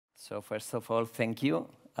So first of all, thank you.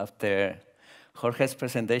 After Jorge's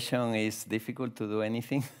presentation, it's difficult to do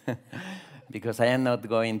anything because I am not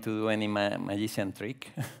going to do any magician trick.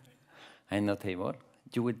 I'm not able.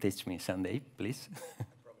 You will teach me someday, please.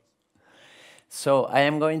 So I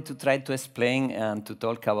am going to try to explain and to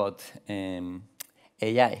talk about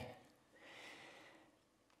AI.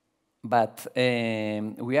 But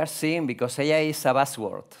we are seeing, because AI is a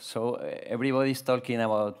buzzword, so everybody is talking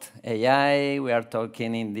about AI. We are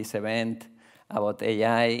talking in this event about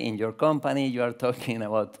AI in your company. You are talking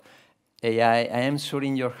about AI. I am sure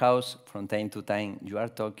in your house, from time to time, you are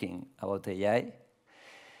talking about AI.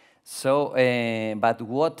 So, but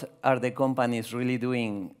what are the companies really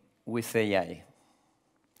doing with AI?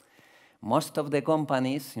 Most of the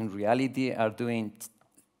companies, in reality, are doing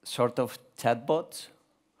sort of chatbots,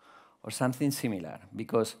 or something similar,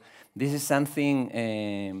 because this is something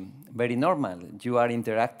very normal. You are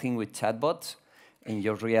interacting with chatbots in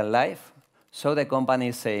your real life, so the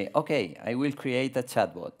companies say, okay, I will create a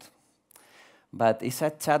chatbot. But is a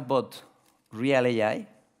chatbot real AI?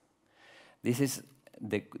 This is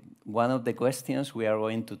one of the questions we are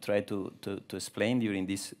going to try to explain during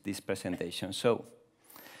this presentation. So,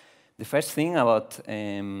 the first thing about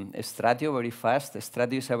Stratio, very fast.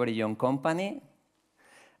 Stratio is a very young company.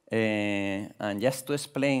 And just to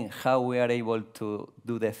explain how we are able to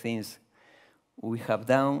do the things we have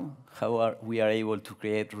done, how we are able to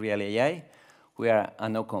create real AI, we are a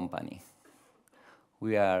no company.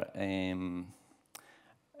 We are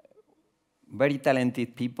very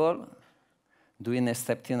talented people doing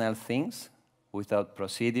exceptional things without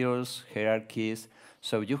procedures, hierarchies.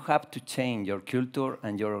 So you have to change your culture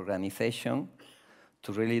and your organization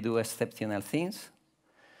to really do exceptional things,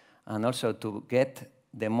 and also to get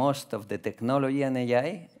the most of the technology and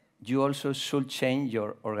AI, you also should change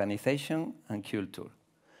your organization and culture.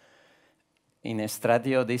 In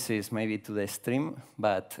Stratio, this is maybe to the extreme,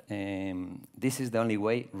 but this is the only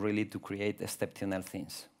way really to create exceptional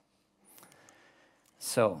things.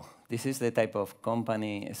 So this is the type of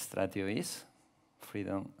company Stratio is,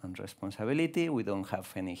 freedom and responsibility. We don't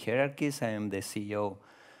have any hierarchies. I am the CEO,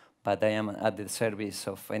 but I am at the service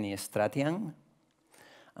of any Stratian.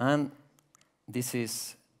 And this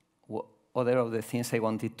is other of the things I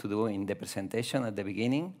wanted to do in the presentation at the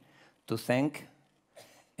beginning, to thank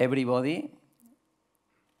everybody,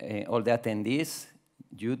 all the attendees,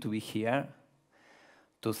 you to be here,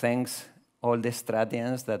 to thank all the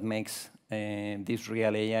Stratians that makes this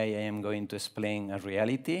real AI I am going to explain a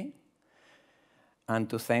reality, and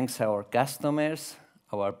to thank our customers,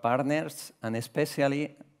 our partners, and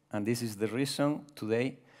especially, and this is the reason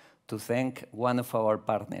today, to thank one of our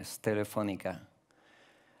partners, Telefónica.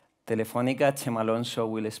 Telefónica, Chema Alonso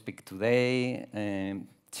will speak today,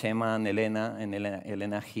 Chema and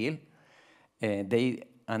Elena Gil. They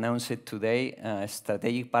announced today a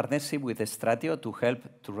strategic partnership with Stratio to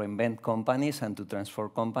help to reinvent companies and to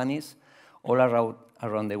transform companies all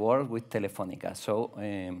around the world with Telefónica. So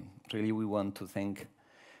really we want to thank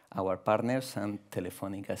our partners and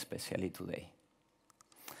Telefónica especially today.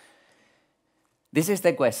 This is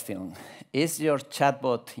the question. Is your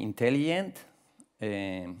chatbot intelligent?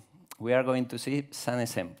 We are going to see some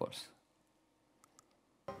examples.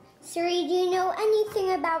 Siri, do you know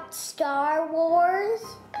anything about Star Wars?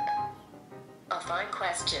 A fine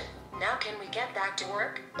question. Now can we get back to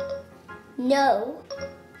work? No.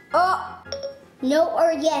 No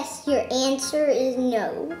or yes, your answer is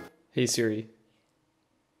no. Hey Siri.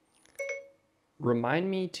 Remind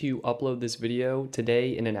me to upload this video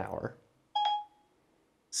today in an hour.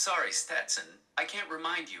 Sorry, Stetson. I can't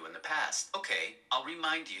remind you in the past. Okay, I'll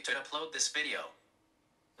remind you to upload this video.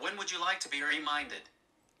 When would you like to be reminded?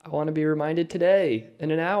 I want to be reminded today, in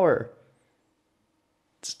an hour.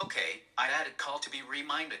 Okay, I added call to be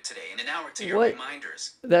reminded today in an hour to your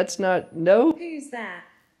reminders. That's not... No? Who's that?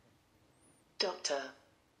 Doctor.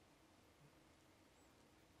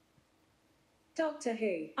 Doctor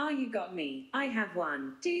Who. Ah, you got me. I have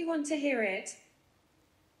one. Do you want to hear it?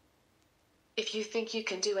 If you think you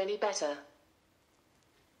can do any better.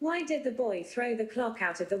 Why did the boy throw the clock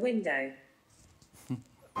out of the window?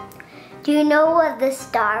 Do you know what the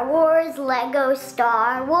Star Wars, Lego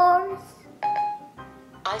Star Wars?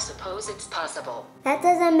 I suppose it's possible. That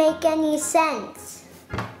doesn't make any sense.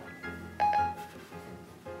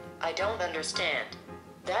 I don't understand.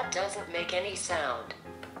 That doesn't make any sound.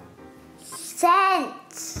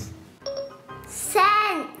 Sense.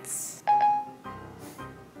 Sense.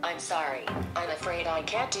 I'm sorry. I'm afraid I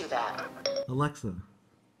can't do that. Alexa,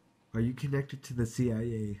 are you connected to the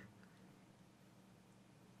CIA?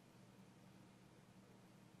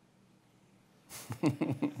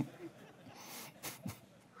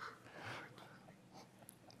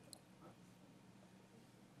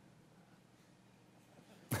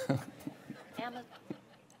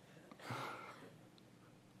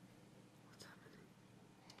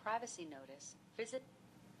 privacy notice, visit.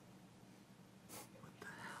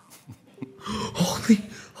 Holy,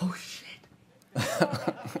 oh shit.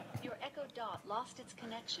 Your Echo Dot lost its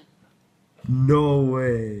connection. No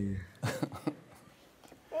way.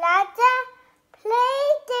 Lada, play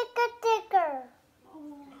ticker ticker.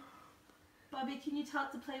 Bobby, can you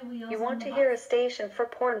talk to play wheels? You want to hear a station for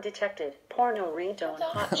porn detected? Porno ringtone,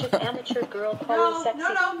 hot chick, amateur girl, calling sexy.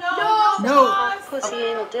 No. Pussy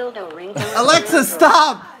anal dildo ringtone. Alexa,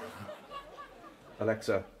 stop!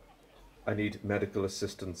 Alexa, I need medical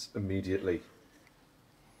assistance immediately.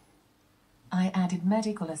 I added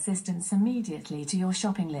medical assistance immediately to your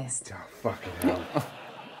shopping list. Oh, fucking hell.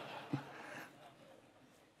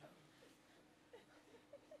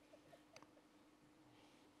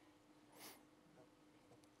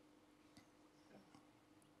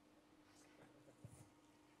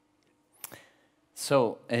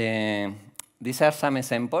 So these are some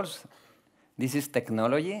examples. This is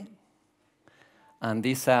technology. And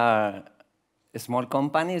these are small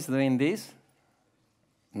companies doing this.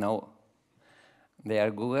 No. They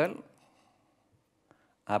are Google,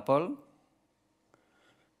 Apple,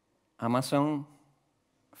 Amazon,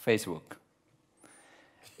 Facebook.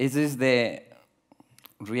 Is this the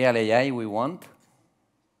real AI we want?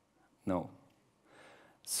 No.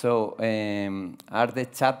 So are the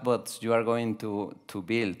chatbots you are going to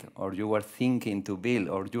build, or you were thinking to build,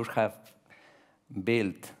 or you have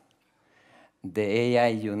built the AI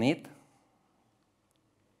you need?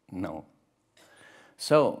 No.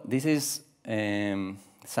 So this is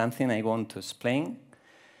something I want to explain.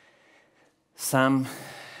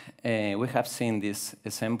 We have seen these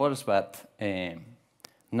examples, but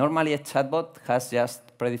normally a chatbot has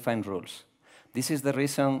just predefined rules. This is the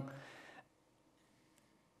reason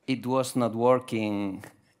it was not working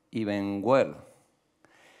even well.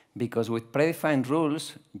 Because with predefined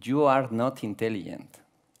rules, you are not intelligent.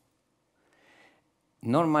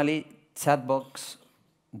 Normally, chatbots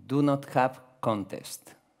do not have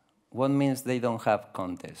context. What means they don't have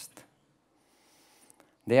context?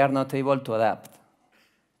 They are not able to adapt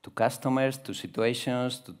to customers, to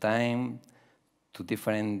situations, to time, to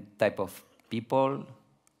different type of people.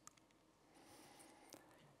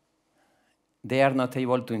 They are not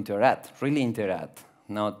able to interact, really interact,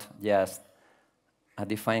 not just a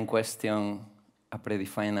defined question, a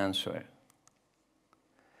predefined answer.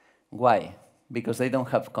 Why? Because they don't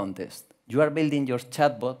have context. You are building your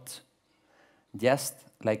chatbots just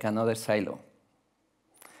like another silo.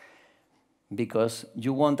 Because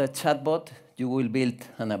you want a chatbot, you will build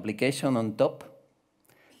an application on top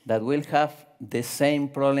that will have the same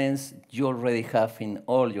problems you already have in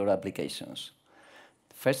all your applications.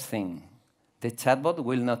 First thing, the chatbot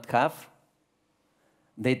will not have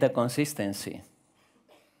data consistency.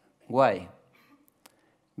 Why?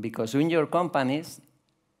 Because in your companies,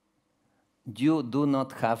 you do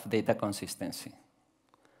not have data consistency.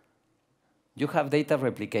 You have data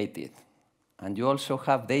replicated, and you also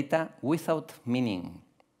have data without meaning.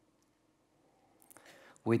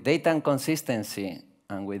 With data inconsistency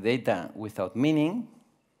and with data without meaning,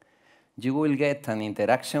 you will get an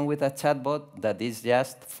interaction with a chatbot that is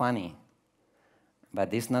just funny,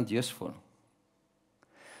 but it's not useful.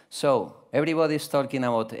 So everybody is talking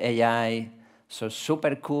about AI, so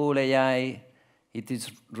super cool AI. It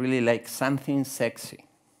is really like something sexy.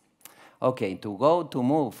 Okay, to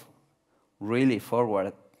move really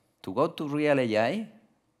forward, to go to real AI,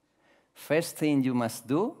 first thing you must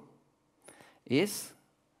do is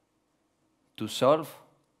to solve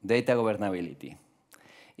data governability.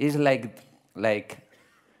 It's like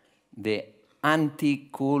the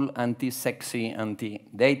anti-cool, anti-sexy,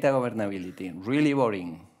 anti-data governability, really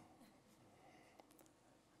boring.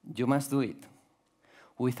 You must do it.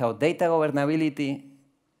 Without data governability,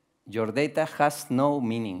 your data has no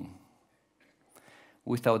meaning.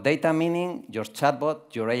 Without data meaning, your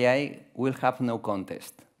chatbot, your AI, will have no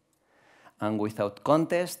context. And without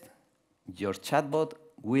context, your chatbot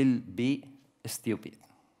will be stupid.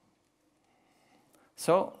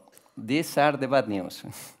 So these are the bad news.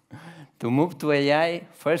 To move to AI,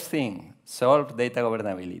 first thing, solve data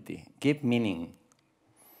governability. Give meaning.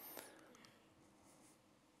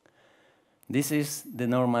 This is the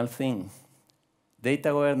normal thing. Data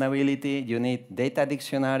governability, you need data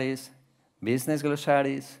dictionaries, business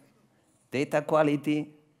glossaries, data quality.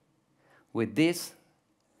 With this,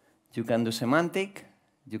 you can do semantic,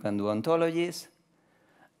 you can do ontologies,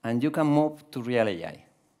 and you can move to real AI.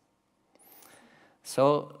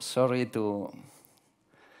 So sorry to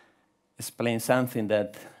explain something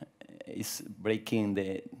that is breaking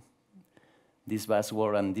this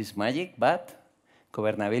buzzword and this magic, but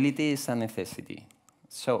governability is a necessity.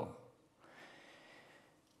 So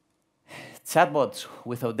Chatbots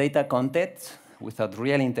without data context, without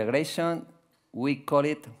real integration, we call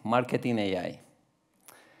it marketing AI.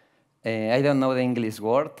 I don't know the English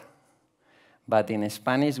word, but in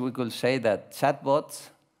Spanish we could say that chatbots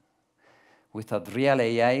without real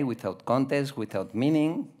AI, without context, without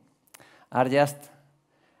meaning, are just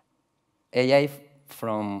AI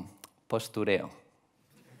from postureo.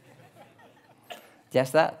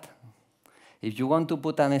 Just that. If you want to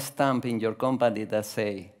put a stamp in your company that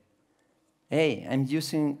say, hey, I'm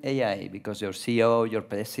using AI because your CEO, your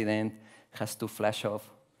president has to flash off,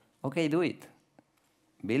 okay, do it.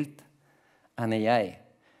 Build an AI.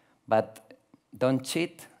 But don't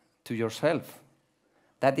cheat to yourself.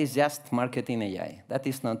 That is just marketing AI. That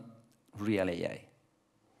is not real AI.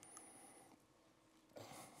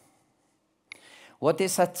 What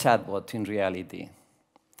is a chatbot in reality?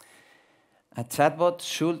 A chatbot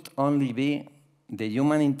should only be the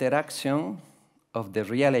human interaction of the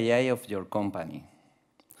real AI of your company.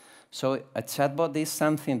 So a chatbot is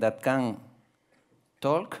something that can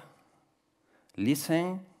talk,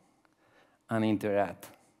 listen, and interact.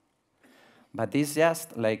 But it's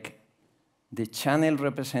just like the channel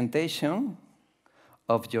representation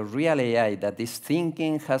of your real AI that is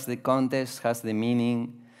thinking, has the context, has the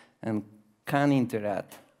meaning, and can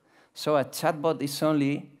interact. So a chatbot is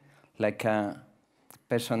only like a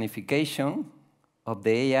personification of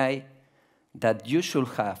the AI that you should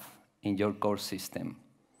have in your core system.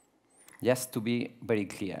 Just to be very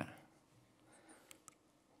clear.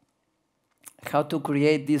 How to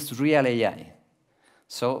create this real AI?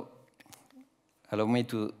 So, allow me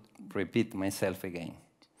to repeat myself again.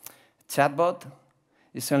 Chatbot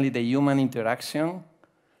is only the human interaction,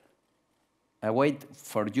 a way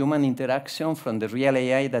for human interaction from the real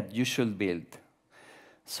AI that you should build.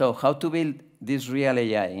 So how to build this real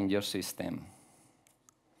AI in your system?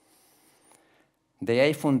 The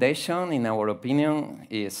AI foundation, in our opinion,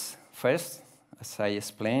 is first, as I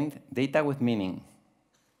explained, data with meaning,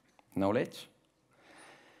 knowledge,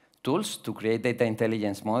 tools to create data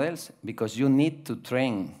intelligence models, because you need to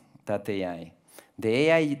train that AI. The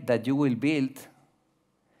AI that you will build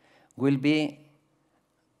will be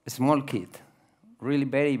a small kid, really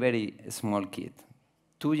very, very small kid,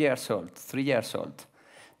 2 years old, 3 years old.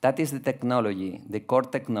 That is the technology, the core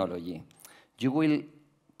technology. You will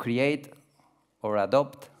create or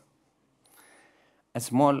adopt a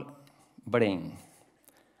small brain.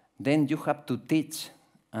 Then you have to teach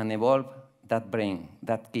and evolve that brain,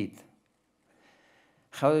 that kid.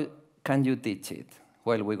 How can you teach it?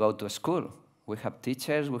 Well, we go to school. We have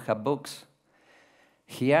teachers, we have books.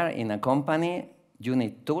 Here in a company, you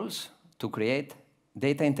need tools to create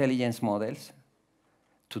data intelligence models,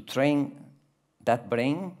 to train that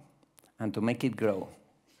brain, and to make it grow.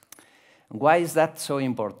 Why is that so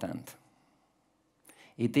important?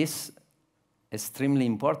 It is extremely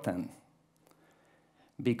important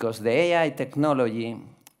because the AI technology,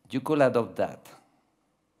 you could adopt that.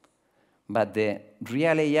 But the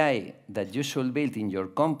real AI that you should build in your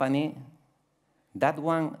company, that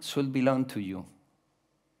one should belong to you.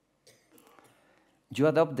 You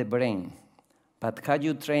adopt the brain, but how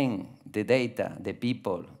you train the data, the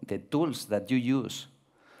people, the tools that you use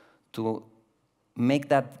to make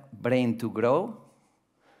that brain to grow,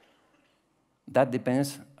 that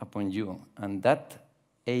depends upon you. And that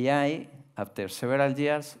AI, after several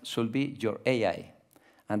years, should be your AI.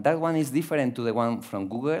 And that one is different to the one from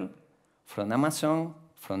Google, from Amazon,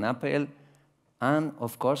 from Apple, and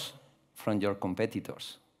of course, from your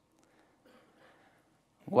competitors.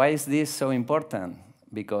 Why is this so important?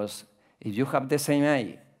 Because if you have the same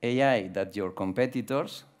AI that your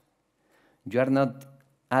competitors, you are not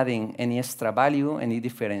adding any extra value, any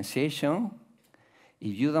differentiation.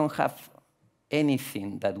 If you don't have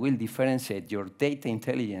anything that will differentiate your data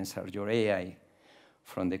intelligence or your AI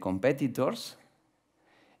from the competitors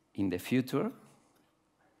in the future,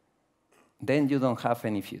 then you don't have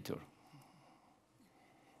any future.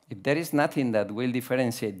 If there is nothing that will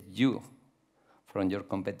differentiate you from your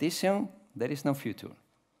competition, there is no future.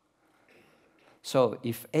 So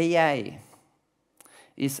if AI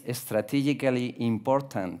is strategically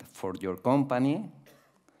important for your company,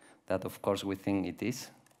 that of course we think it is,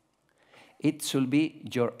 it should be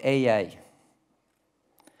your AI.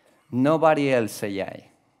 Nobody else AI,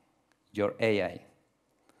 your AI.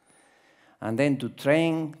 And then to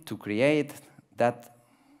train, to create that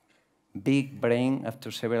big brain after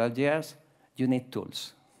several years, you need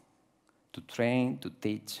tools to train, to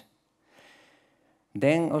teach.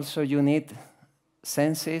 Then also you need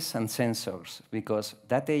senses and sensors, because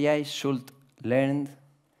that AI should learn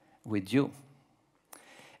with you.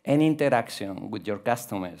 Any interaction with your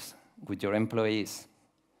customers, with your employees,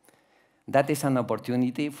 that is an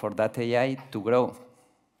opportunity for that AI to grow.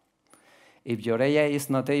 If your AI is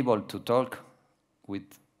not able to talk with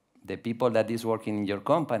the people that is working in your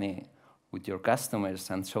company, with your customers,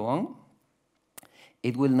 and so on,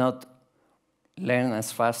 it will not learn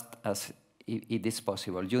as fast as it is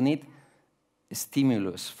possible. You need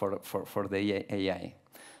stimulus for the AI.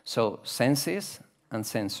 So senses and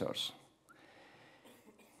sensors.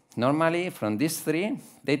 Normally, from these three,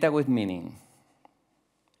 data with meaning.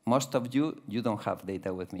 Most of you don't have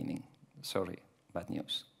data with meaning. Sorry, bad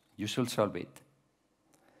news. You should solve it.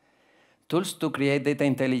 Tools to create data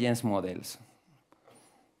intelligence models.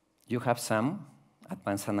 You have some,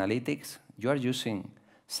 advanced analytics. You are using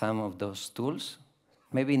some of those tools,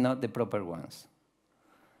 maybe not the proper ones.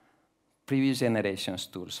 Previous generations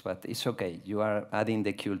tools, but it's okay. You are adding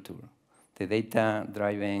the culture, the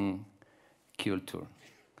data-driven culture.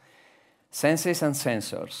 Senses and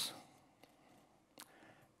sensors.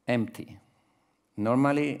 Empty.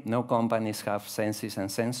 Normally, no companies have senses and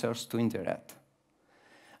sensors to interact.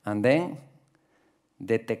 And then,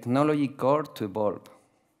 the technology core to evolve.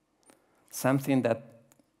 Something that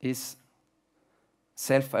is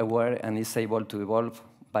self-aware and is able to evolve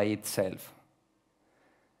by itself.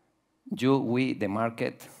 We, the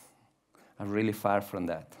market, are really far from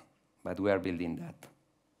that, but we are building that.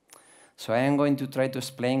 So I am going to try to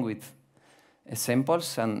explain with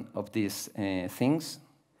examples of these things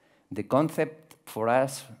the concept for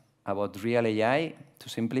us about real AI, to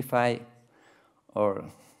simplify or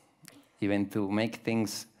even to make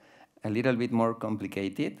things a little bit more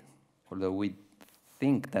complicated, although we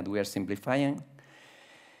think that we are simplifying,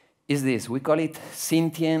 is this. We call it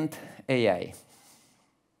sentient AI.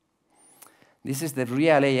 This is the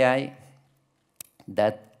real AI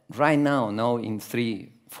that right now in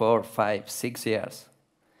 3, 4, 5, 6 years,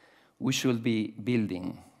 we should be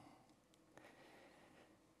building.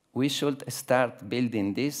 We should start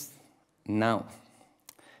building this now.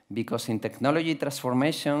 Because in technology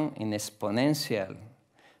transformation, in exponential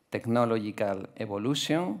technological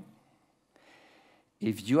evolution,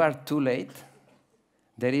 if you are too late,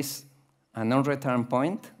 there is a non-return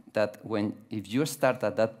point that if you start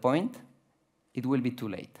at that point, it will be too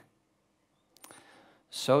late.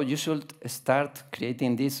 So you should start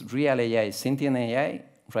creating this real AI, sentient AI,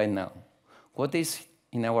 right now. What is,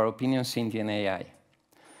 in our opinion, sentient AI?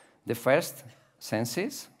 The first,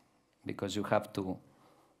 senses, because you have to,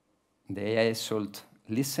 the AI should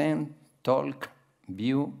listen, talk,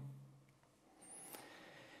 view.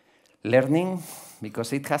 Learning,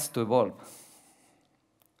 because it has to evolve.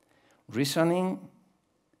 Reasoning,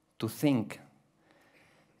 to think.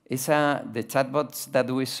 The chatbots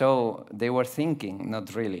that we saw, they were thinking,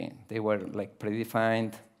 not really. They were like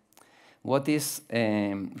predefined. What is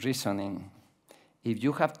reasoning? If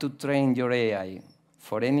you have to train your AI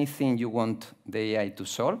for anything you want the AI to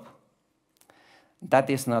solve, that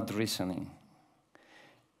is not reasoning.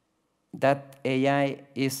 That AI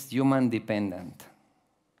is human dependent.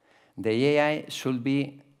 The AI should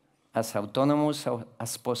be as autonomous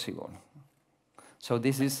as possible. So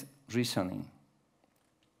this is reasoning.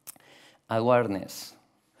 Awareness.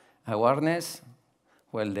 Awareness,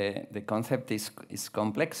 well, the concept is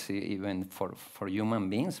complex even for human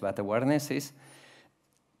beings, but awareness is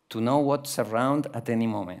to know what's around at any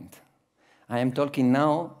moment. I am talking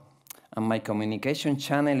now, and my communication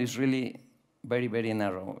channel is really very, very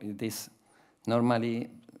narrow. It is normally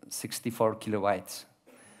 64 kilobytes.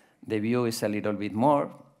 The view is a little bit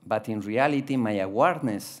more, but in reality, my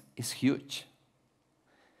awareness is huge.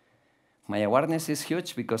 My awareness is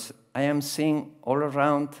huge because I am seeing all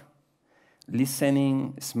around,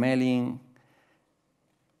 listening, smelling,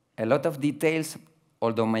 a lot of details,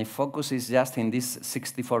 although my focus is just in these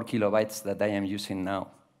 64 kilobytes that I am using now.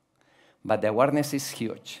 But the awareness is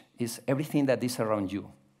huge. It's everything that is around you.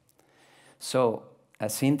 So a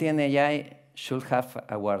sentient AI should have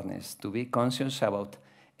awareness, to be conscious about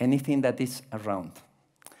anything that is around.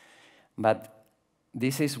 But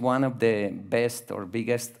this is one of the best or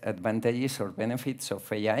biggest advantages or benefits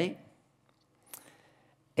of AI.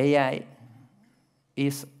 AI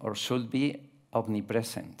is or should be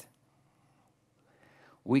omnipresent.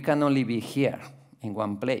 We can only be here in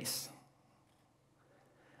one place.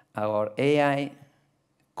 Our AI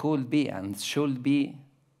could be and should be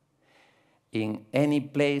in any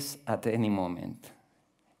place at any moment,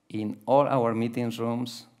 in all our meeting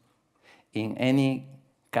rooms, in any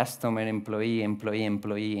customer, employee,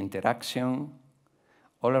 employee interaction,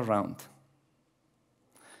 all around.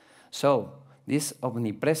 So this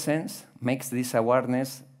omnipresence makes this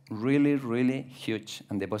awareness really, really huge,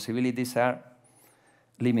 and the possibilities are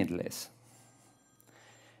limitless.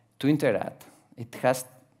 To interact, it has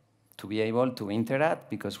to be able to interact,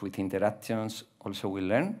 because with interactions also we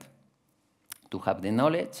learn, to have the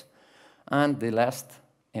knowledge, and the last,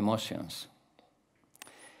 emotions.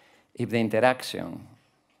 If the interaction,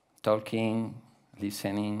 talking,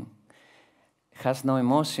 listening, has no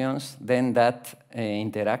emotions, then that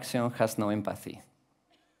interaction has no empathy.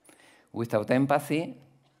 Without empathy,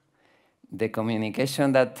 the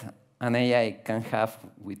communication that an AI can have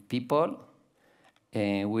with people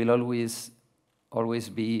will always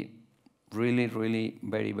be really, really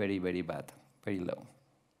very bad, very low.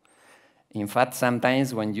 In fact,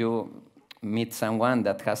 sometimes when you meet someone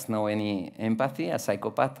that has no any empathy, a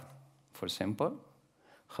psychopath, for example,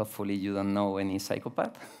 hopefully you don't know any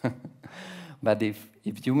psychopath, but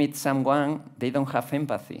if you meet someone, they don't have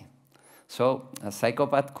empathy. So a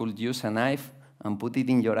psychopath could use a knife and put it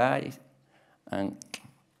in your eye, and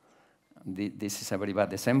this is a very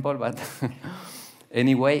bad example, but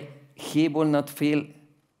anyway, he will not feel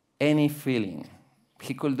any feeling.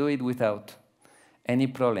 He could do it without any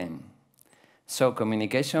problem. So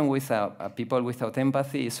communication with people without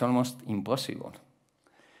empathy is almost impossible.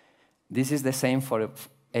 This is the same for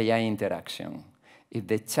AI interaction. If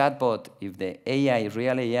the chatbot, if the AI,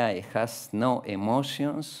 real AI, has no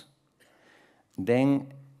emotions,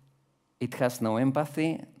 then it has no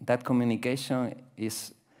empathy. That communication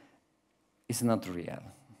is not real.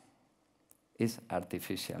 It's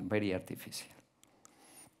artificial, very artificial.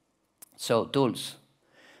 So tools.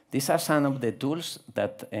 These are some of the tools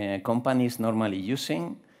that companies normally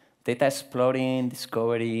using: data exploring,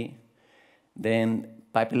 discovery, then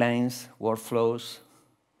pipelines, workflows,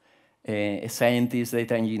 scientists,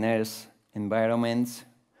 data engineers, environments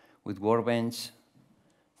with Workbench,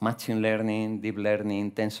 machine learning, deep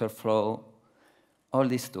learning, TensorFlow, all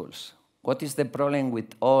these tools. What is the problem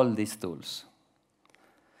with all these tools?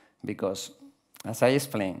 Because, as I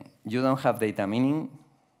explained, you don't have data meaning,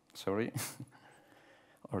 sorry,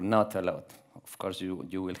 or not a lot. Of course,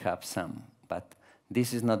 you will have some, but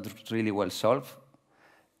this is not really well solved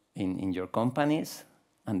in your companies.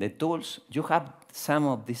 And the tools, you have some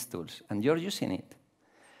of these tools, and you're using it.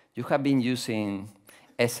 You have been using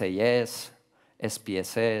SAS,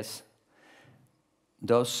 SPSS,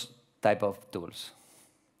 those type of tools.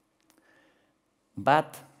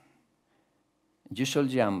 But you should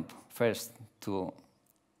jump first to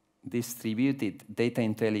distributed data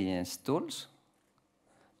intelligence tools,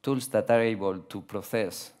 tools that are able to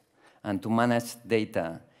process and to manage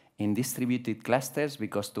data in distributed clusters,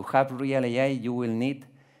 because to have real AI, you will need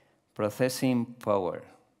processing power.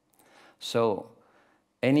 So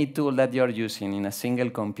any tool that you're using in a single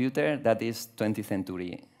computer, that is 20th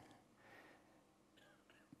century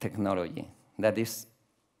technology, that is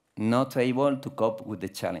not able to cope with the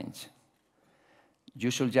challenge.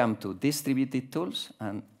 You should jump to distributed tools,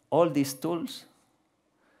 and all these tools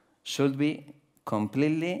should be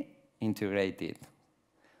completely integrated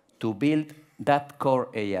to build that core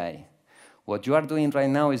AI. What you are doing right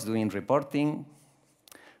now is doing reporting,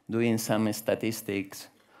 doing some statistics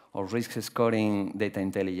or risk scoring data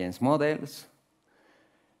intelligence models,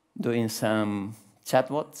 doing some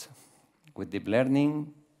chatbots with deep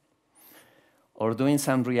learning, or doing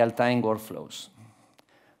some real-time workflows.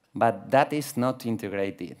 But that is not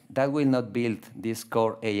integrated. That will not build this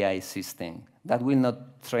core AI system. That will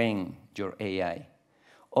not train your AI.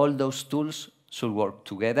 All those tools should work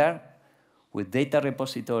together with data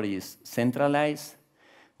repositories centralized,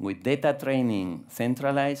 with data training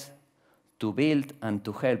centralized, to build and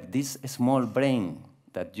to help this small brain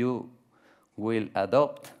that you will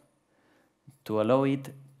adopt to allow it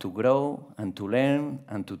to grow and to learn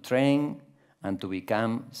and to train and to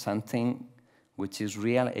become something which is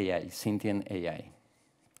real AI, sentient AI.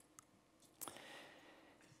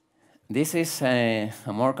 This is a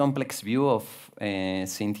more complex view of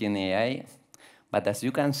sentient AI, but as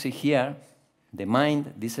you can see here, the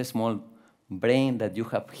mind, this small brain that you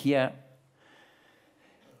have here,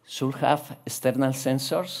 should have external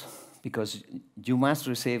sensors, because you must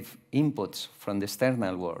receive inputs from the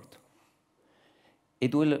external world.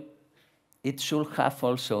 It should have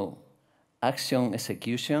also action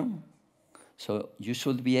execution, so you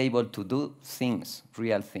should be able to do things,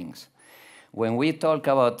 real things. When we talk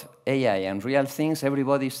about AI and real things,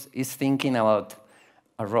 everybody is thinking about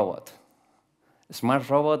a robot. A smart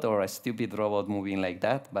robot or a stupid robot moving like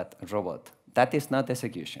that, but a robot. That is not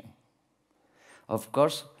execution. Of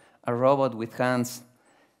course, a robot with hands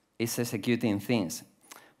is executing things,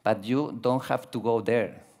 but you don't have to go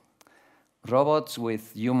there. Robots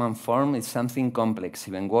with human form is something complex.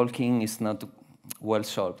 Even walking is not well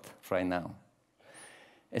solved right now.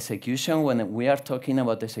 Execution, when we are talking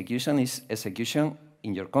about execution, is execution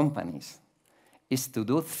in your companies. is to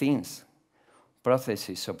do things,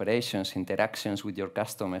 processes, operations, interactions with your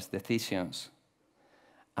customers, decisions,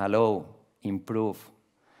 allow, improve,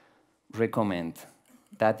 recommend.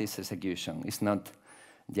 That is execution. It's not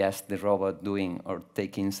just the robot doing or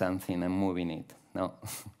taking something and moving it. No.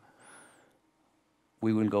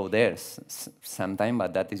 We will go there sometime,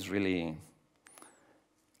 but that is really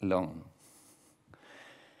long.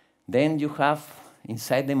 Then you have,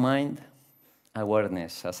 inside the mind,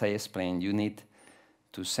 awareness. As I explained, you need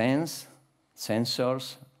to sense,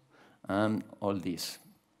 sensors, and all this.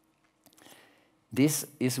 This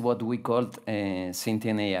is what we call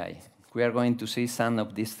sentient AI. We are going to see some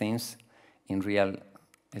of these things in real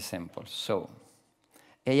examples. So,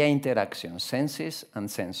 AI interaction, senses and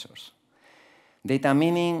sensors. Data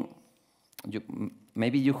meaning,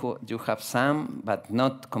 maybe you have some, but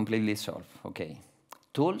not completely solved. Okay.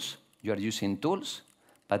 Tools, you are using tools,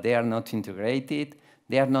 but they are not integrated.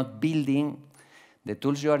 They are not building. The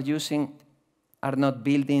tools you are using are not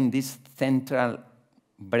building this central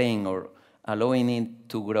brain or allowing it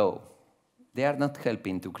to grow. They are not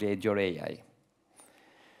helping to create your AI.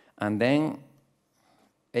 And then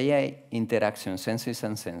AI interaction, senses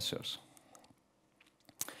and sensors.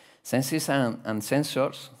 Senses and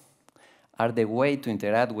sensors are the way to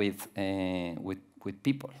interact with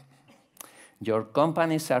people. Your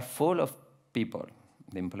companies are full of people.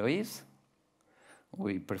 The employees,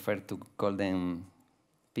 we prefer to call them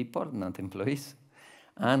people, not employees,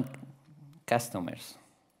 and customers.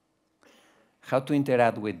 How to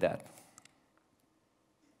interact with that?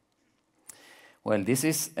 Well, this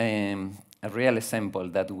is a real example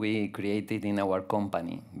that we created in our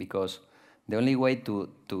company, because the only way to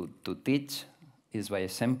teach is by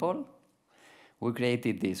example. We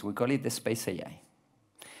created this. We call it the Space AI.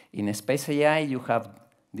 In Space AI, you have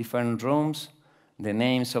different rooms. The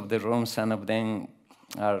names of the rooms, some of them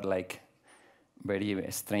are like very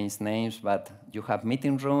strange names, but you have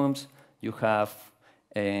meeting rooms, you have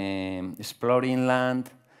exploring land,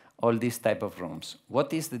 all these type of rooms.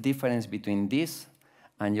 What is the difference between this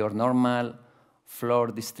and your normal floor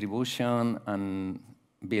distribution and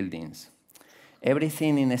buildings?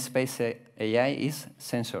 Everything in Space AI is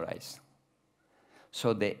sensorized.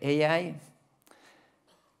 So the AI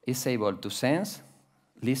is able to sense,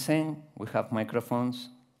 listen. We have microphones,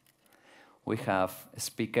 we have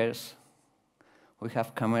speakers, we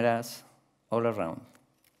have cameras all around.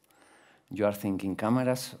 You are thinking,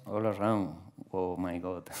 cameras all around, oh my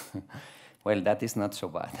God. Well, that is not so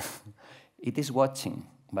bad. It is watching,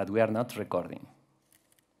 but we are not recording.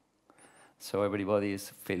 So everybody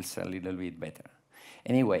feels a little bit better.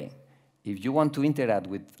 Anyway, if you want to interact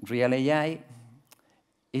with real AI,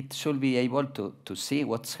 it should be able to see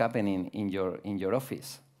what's happening in your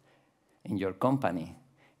office, in your company.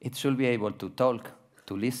 It should be able to talk,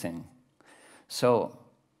 to listen. So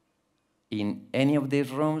in any of these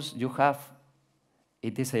rooms you have,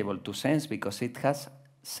 it is able to sense because it has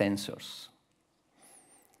sensors.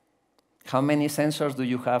 How many sensors do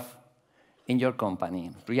you have in your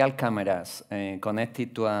company? Real cameras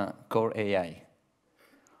connected to a core AI,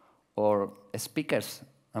 or speakers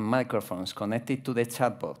and microphones connected to the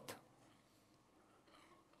chatbot.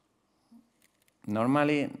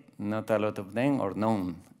 Normally, not a lot of them or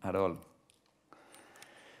none at all.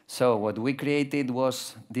 So what we created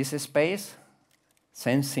was this space,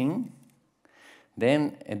 sensing.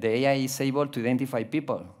 Then the AI is able to identify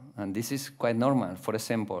people, and this is quite normal. For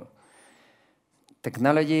example,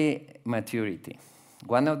 technology maturity.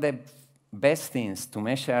 One of the best things to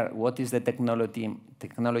measure what is the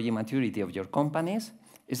technology maturity of your companies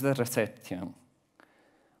is the reception.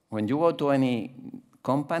 When you go to any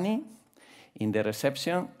company, in the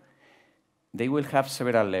reception, they will have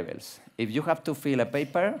several levels. If you have to fill a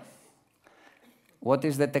paper, what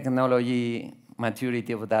is the technology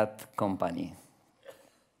maturity of that company?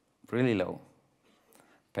 Really low.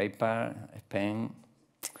 Paper, a pen.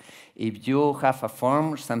 If you have a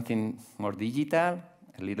form, something more digital,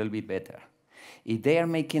 a little bit better. If they are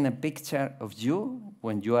making a picture of you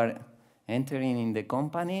when you are entering in the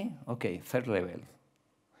company, okay, third level.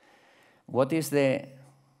 What is the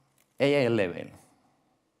AI level?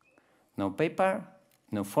 No paper,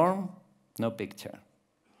 no form, no picture.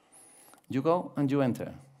 You go and you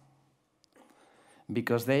enter.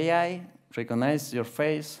 Because the AI recognizes your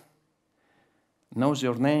face, knows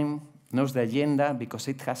your name, knows the agenda, because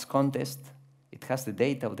it has context, it has the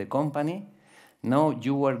data of the company. Now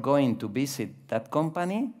you were going to visit that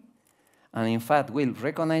company, and in fact will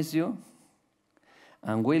recognize you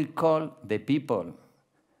and will call the people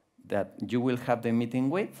that you will have the meeting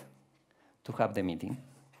with to have the meeting.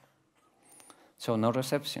 So no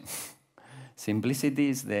reception. Simplicity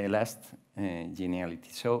is the last geniality.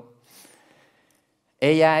 So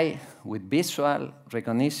AI with visual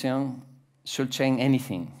recognition should change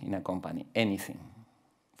anything in a company, anything,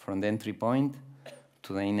 from the entry point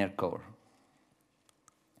to the inner core.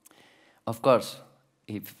 Of course,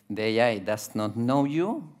 if the AI does not know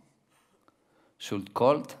you, should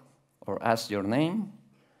call or ask your name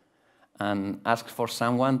and ask for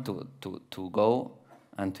someone to go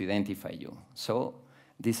and to identify you. So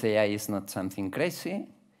this AI is not something crazy.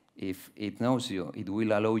 If it knows you, it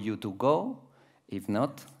will allow you to go. If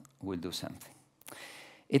not, will do something.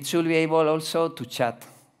 It should be able also to chat.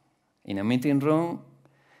 In a meeting room,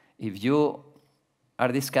 if you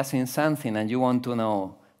are discussing something and you want to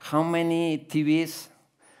know how many TVs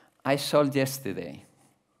I sold yesterday,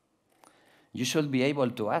 you should be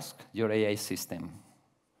able to ask your AI system,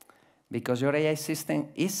 because your AI system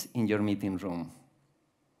is in your meeting room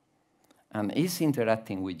and is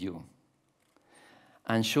interacting with you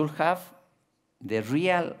and should have the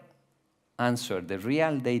real answer, the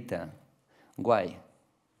real data. Why?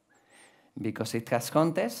 Because it has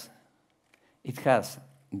context, it has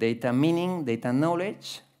data meaning, data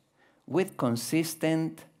knowledge, with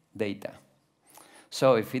consistent data.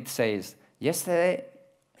 So if it says, yesterday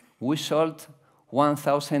we sold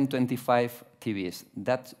 1,025 TVs,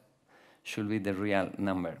 that should be the real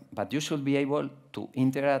number. But you should be able to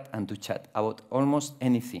interact and to chat about almost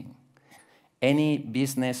anything. Any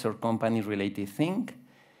business or company related thing,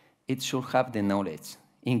 it should have the knowledge,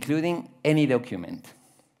 including any document.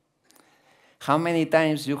 How many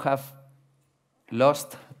times you have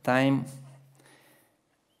lost time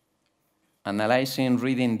analyzing,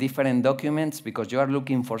 reading different documents because you are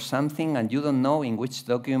looking for something and you don't know in which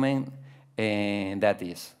document that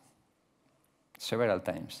is? Several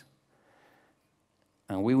times.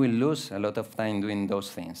 And we will lose a lot of time doing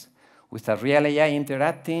those things. With a real AI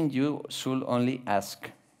interacting, you should only ask.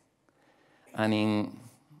 And in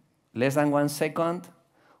less than 1 second,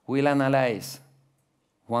 we'll analyze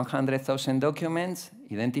 100,000 documents,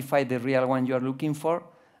 identify the real one you are looking for,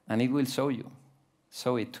 and it will show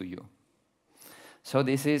it to you. So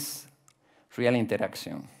this is real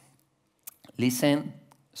interaction. Listen,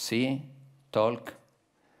 see, talk,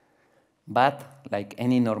 but like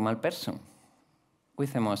any normal person,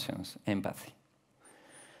 with emotions, empathy.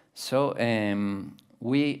 So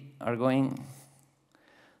we are going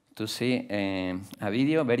to see a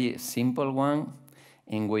video, very simple one,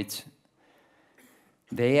 in which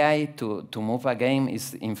the AI to move a game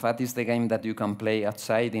is, in fact, is the game that you can play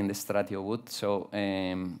outside in the Stratio booth. So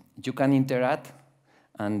you can interact,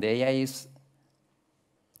 and the AI is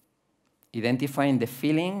identifying the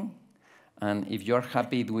feeling, and if you're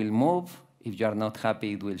happy, it will move. If you are not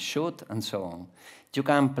happy, it will shoot, and so on. You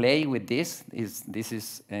can play with this. This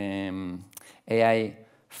is AI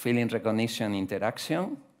feeling recognition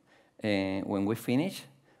interaction when we finish,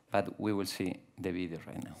 but we will see the video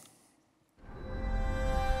right now.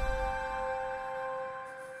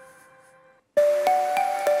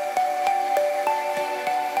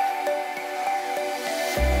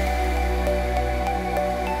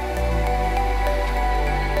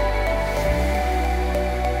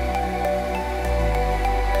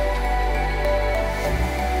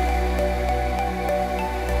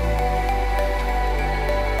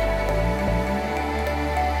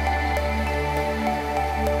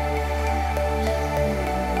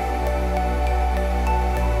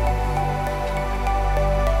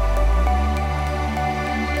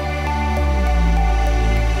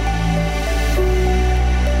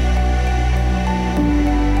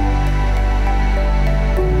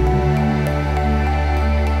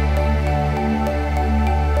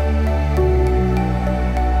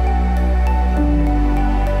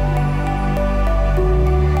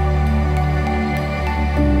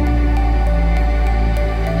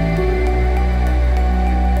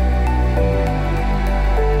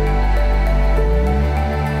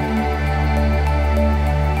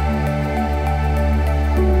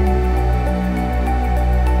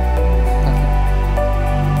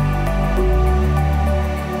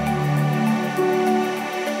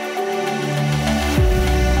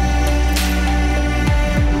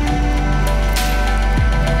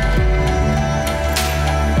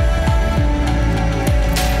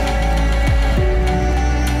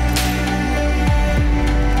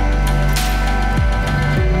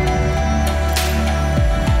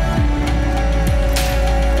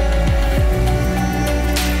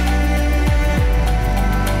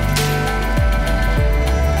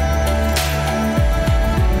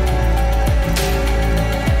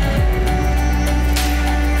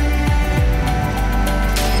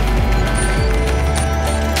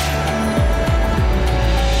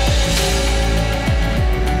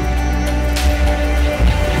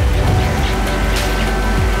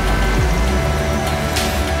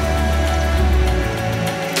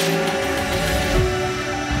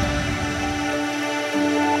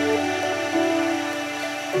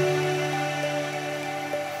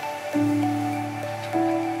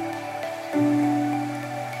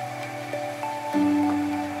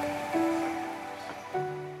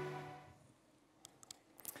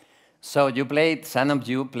 So some of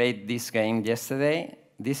you played this game yesterday.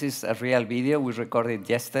 This is a real video we recorded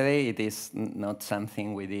yesterday. It is not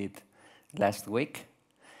something we did last week.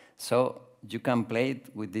 So you can play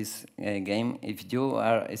it with this game. If you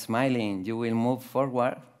are smiling, you will move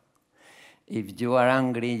forward. If you are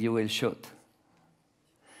angry, you will shoot.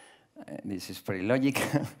 This is pretty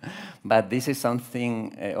logical, but this is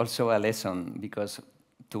something, also a lesson, because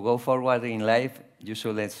to go forward in life, you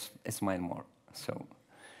should smile more. So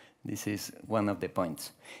this is one of the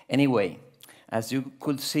points. Anyway, as you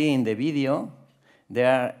could see in the video, there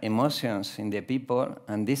are emotions in the people,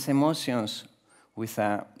 and these emotions with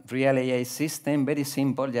a real AI system, very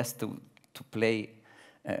simple, just to play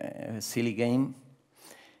a silly game,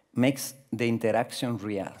 makes the interaction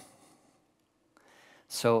real.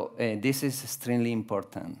 So this is extremely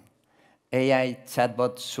important. AI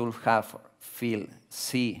chatbots should feel,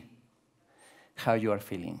 see how you are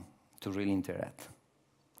feeling to really interact.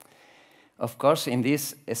 Of course, in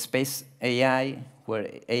this space AI, where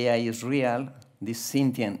AI is real, this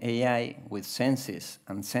sentient AI with senses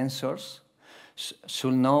and sensors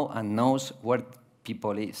should know and knows where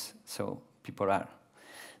people is, so people are.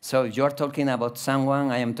 So you're talking about someone,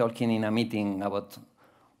 I am talking in a meeting about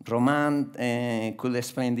Roman could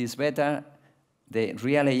explain this better. The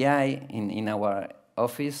real AI in our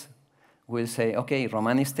office will say, okay,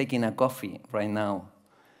 Roman is taking a coffee right now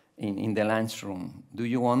in the lunchroom. Do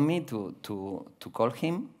you want me to call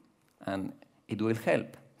him? And it will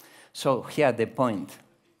help. So here the point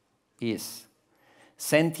is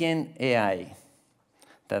sentient AI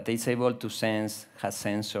that is able to sense, has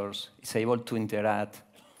sensors, is able to interact,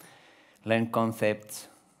 learn concepts,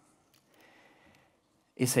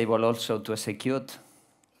 is able also to execute.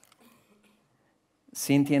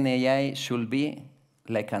 Sentient AI should be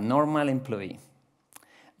like a normal employee.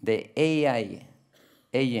 The AI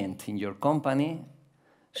agent in your company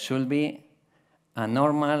should be a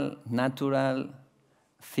normal, natural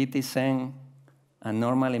citizen, a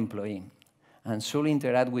normal employee, and should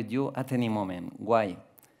interact with you at any moment. Why?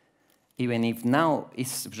 Even if now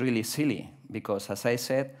it's really silly, because as I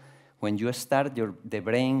said, when you start, the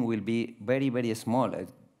brain will be very, very small, a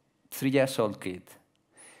 3-year-old kid.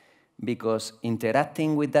 Because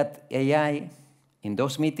interacting with that AI in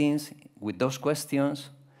those meetings, with those questions,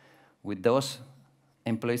 with those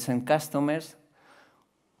employees and customers,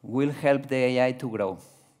 will help the AI to grow.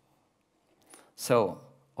 So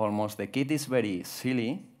almost the kid is very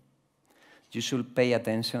silly. You should pay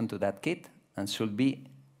attention to that kid and should be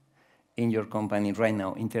in your company right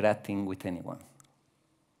now, interacting with anyone.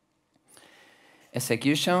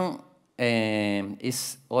 Execution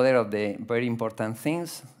is other of the very important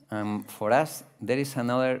things. For us, there is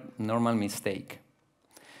another normal mistake.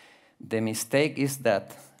 The mistake is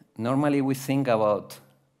that normally we think about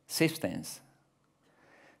systems.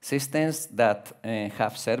 Systems that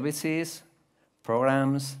have services,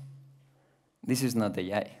 programs. This is not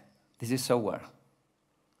AI. This is software.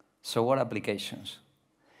 Software applications.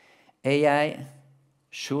 AI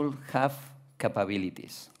should have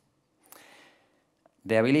capabilities.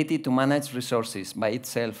 The ability to manage resources by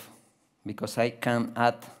itself, because I can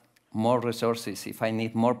add more resources if I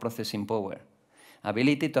need more processing power.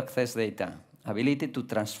 Ability to access data. Ability to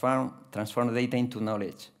transform data into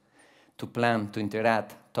knowledge. To plan, to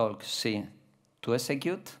interact, talk, see, to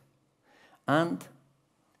execute, and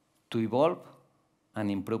to evolve and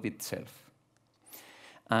improve itself.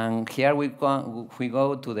 And here we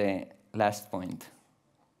go to the last point,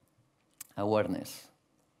 awareness.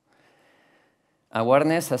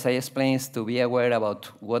 Awareness, as I explained, is to be aware about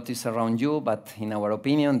what is around you, but in our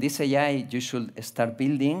opinion, this AI, you should start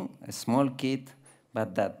building a small kit,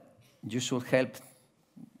 but that you should help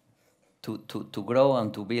to grow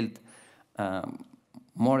and to build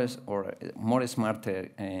more smarter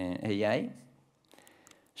AI,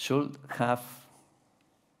 should have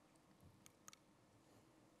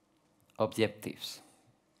objectives.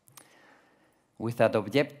 Without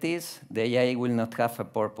objectives, the AI will not have a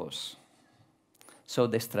purpose. So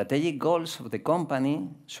the strategic goals of the company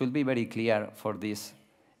should be very clear for this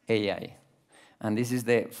AI. And this is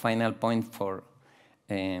the final point for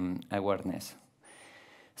awareness.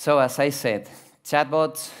 So as I said,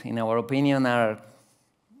 chatbots, in our opinion, are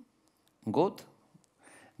good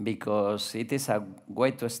because it is a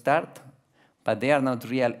way to start, but they are not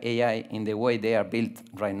real AI in the way they are built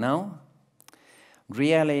right now.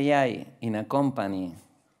 Real AI in a company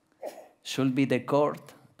should be the core,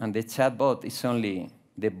 and the chatbot is only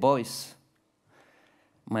the voice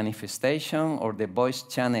manifestation or the voice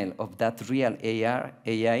channel of that real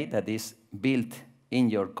AI that is built in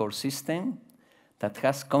your core system, that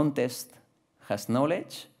has context, has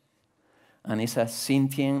knowledge, and is a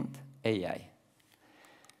sentient AI.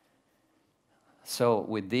 So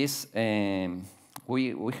with this,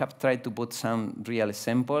 we have tried to put some real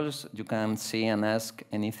examples. You can see and ask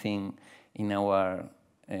anything in our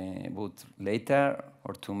booth later,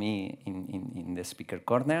 or to me in the speaker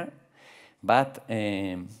corner. But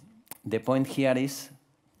the point here is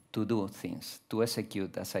to do things, to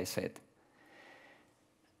execute, as I said.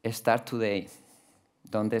 Start today.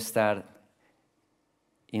 Don't start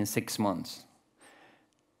in 6 months.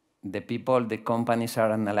 The people, the companies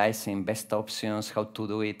are analyzing best options, how to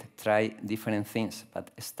do it, try different things,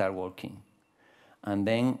 but start working. And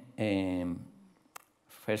then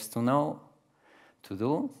first to know, to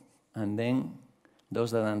do, and then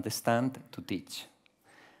those that understand, to teach.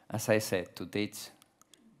 As I said, to teach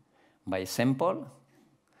by example.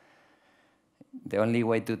 The only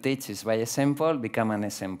way to teach is by example, become an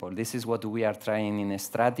example. This is what we are trying in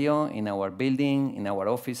Stratio, in our building, in our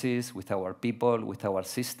offices, with our people, with our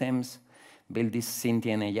systems, build this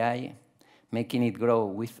sentient AI, making it grow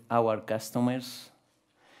with our customers,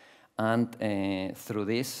 and through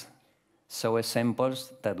this, show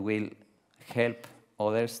examples that will help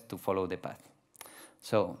others to follow the path.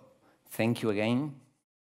 So, thank you again.